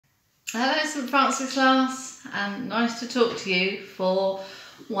Hello St Francis class, and nice to talk to you for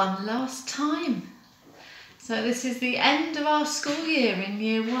one last time. So this is the end of our school year in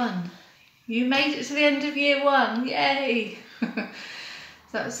year one. You made it to the end of year one, yay!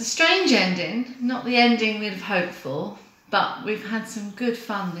 So it's a strange ending, not the ending we'd have hoped for, but we've had some good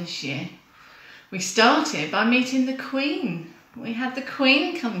fun this year. We started by meeting the Queen. We had the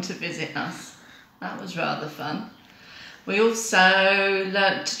Queen come to visit us. That was rather fun. We also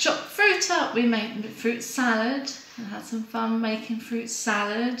learnt to chop fruit up. We made fruit salad and had some fun making fruit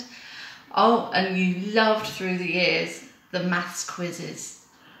salad. Oh, and you loved through the years the maths quizzes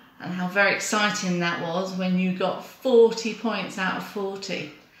and how very exciting that was when you got 40 points out of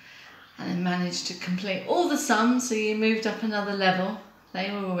 40 and then managed to complete all the sums, so you moved up another level.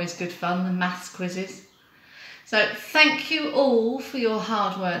 They were always good fun, the maths quizzes. So thank you all for your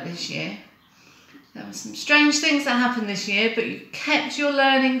hard work this year. There were some strange things that happened this year, but you kept your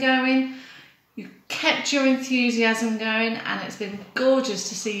learning going, you kept your enthusiasm going, and it's been gorgeous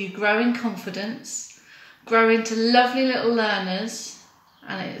to see you grow in confidence, grow into lovely little learners,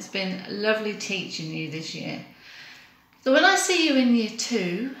 and it's been lovely teaching you this year. So when I see you in year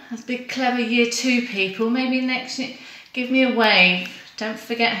two, as big clever year two people, maybe next year, give me a wave. Don't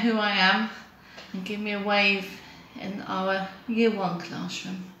forget who I am, and give me a wave in our year one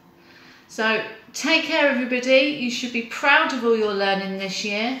classroom. So take care everybody, you should be proud of all your learning this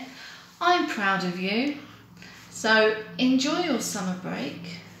year. I'm proud of you. So enjoy your summer break,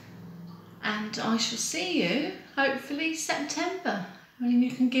 and I shall see you hopefully September, when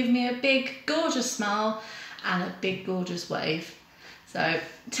you can give me a big gorgeous smile and a big gorgeous wave. So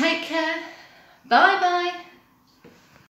take care, bye bye.